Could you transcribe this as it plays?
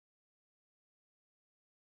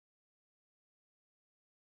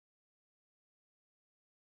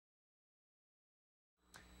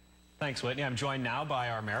Thanks, Whitney. I'm joined now by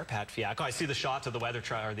our Mayor, Pat Fiacco. I see the shots of the weather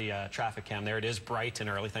traffic cam there. It is bright and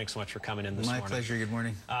early. Thanks so much for coming in this morning. My pleasure. Good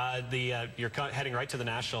morning. You're heading right to the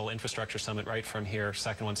National Infrastructure Summit right from here.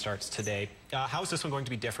 Second one starts today. How is this one going to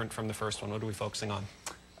be different from the first one? What are we focusing on?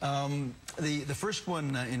 The first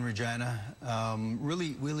one in Regina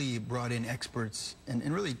really brought in experts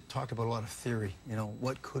and really talked about a lot of theory. You know,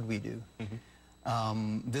 what could we do?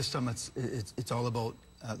 This summit, it's all about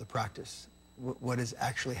the practice. What is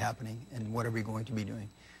actually happening and what are we going to be doing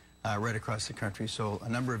right across the country. So a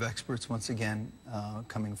number of experts once again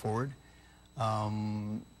coming forward.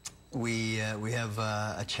 We have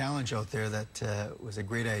a challenge out there that was a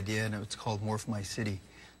great idea, and it's called Morph My City.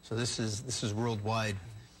 So this is worldwide,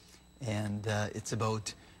 and it's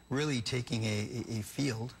about really taking a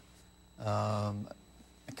field, a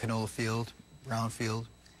canola field, brown field,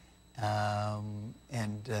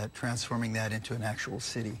 and transforming that into an actual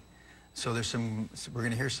city. So we're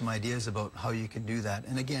going to hear some ideas about how you can do that.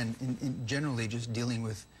 And again, generally just dealing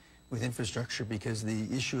with infrastructure, because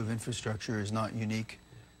the issue of infrastructure is not unique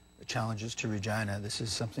challenges to Regina. This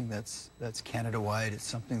is something that's Canada-wide. It's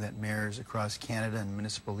something that mayors across Canada and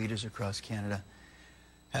municipal leaders across Canada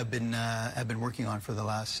have been working on for the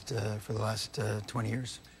last 20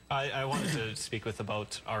 years. I wanted to speak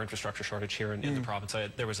about our infrastructure shortage here in the province.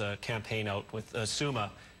 There was a campaign out with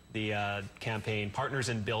SUMA, the campaign Partners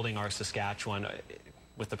in Building Our Saskatchewan,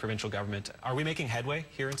 with the provincial government. Are we making headway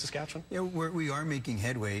here in Saskatchewan? Yeah, we are making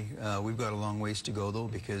headway. We've got a long ways to go, though,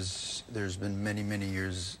 because there's been many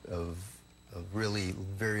years of really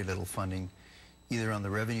very little funding, either on the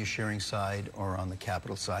revenue sharing side or on the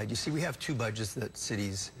capital side. You see, we have two budgets that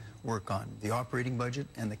cities work on, the operating budget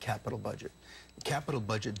and the capital budget. The capital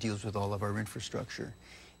budget deals with all of our infrastructure.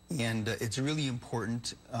 And it's really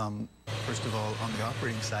important, first of all, on the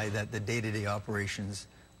operating side, that the day-to-day operations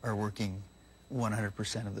are working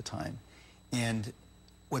 100% of the time. And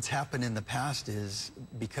what's happened in the past is,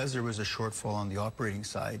 because there was a shortfall on the operating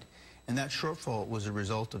side, and that shortfall was a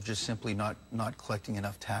result of just simply not collecting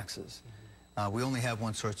enough taxes. We only have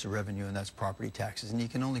one source of revenue, and that's property taxes. And you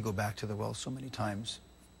can only go back to the well so many times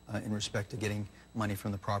in respect to getting money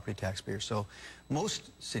from the property taxpayer. So most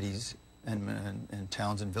cities and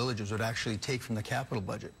towns and villages would actually take from the capital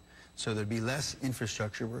budget. So there'd be less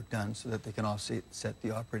infrastructure work done so that they can offset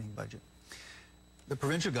the operating budget. The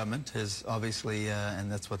provincial government has obviously,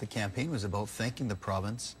 and that's what the campaign was about, thanking the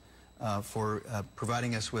province for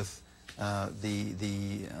providing us with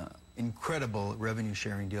the incredible revenue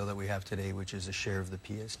sharing deal that we have today, which is a share of the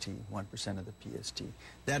PST, 1% of the PST.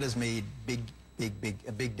 That has made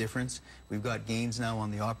a big difference. We've got gains now on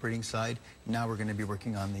the operating side. Now we're going to be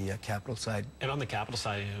working on the capital side. And on the capital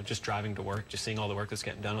side, you know, just driving to work, just seeing all the work that's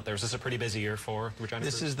getting done out there. Is this a pretty busy year for Regina?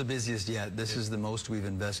 This is the busiest yet. This is the most we've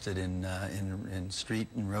invested in street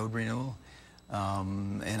and road renewal.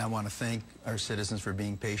 And I want to thank our citizens for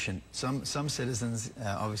being patient. Some citizens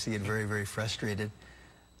obviously get very frustrated.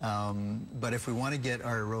 But if we want to get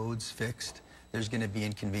our roads fixed, there's going to be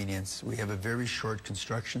inconvenience. We have a very short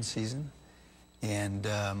construction season. And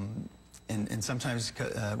sometimes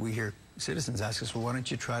we hear citizens ask us, well, why don't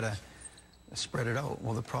you try to spread it out?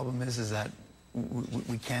 Well, the problem is that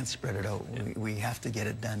we can't spread it out. Yeah. We have to get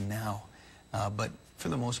it done now. But for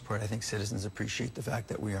the most part, I think citizens appreciate the fact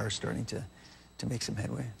that we are starting to make some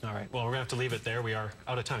headway. All right. Well, we're going to have to leave it there. We are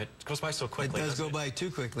out of time. It goes by so quickly. It does go by too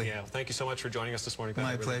quickly. Yeah. Well, thank you so much for joining us this morning, Pat.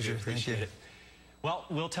 My pleasure. Appreciate it. Well,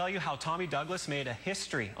 we'll tell you how Tommy Douglas made a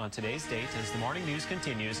history on today's date as the morning news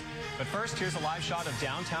continues. But first, here's a live shot of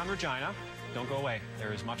downtown Regina. Don't go away.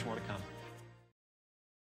 There is much more to come.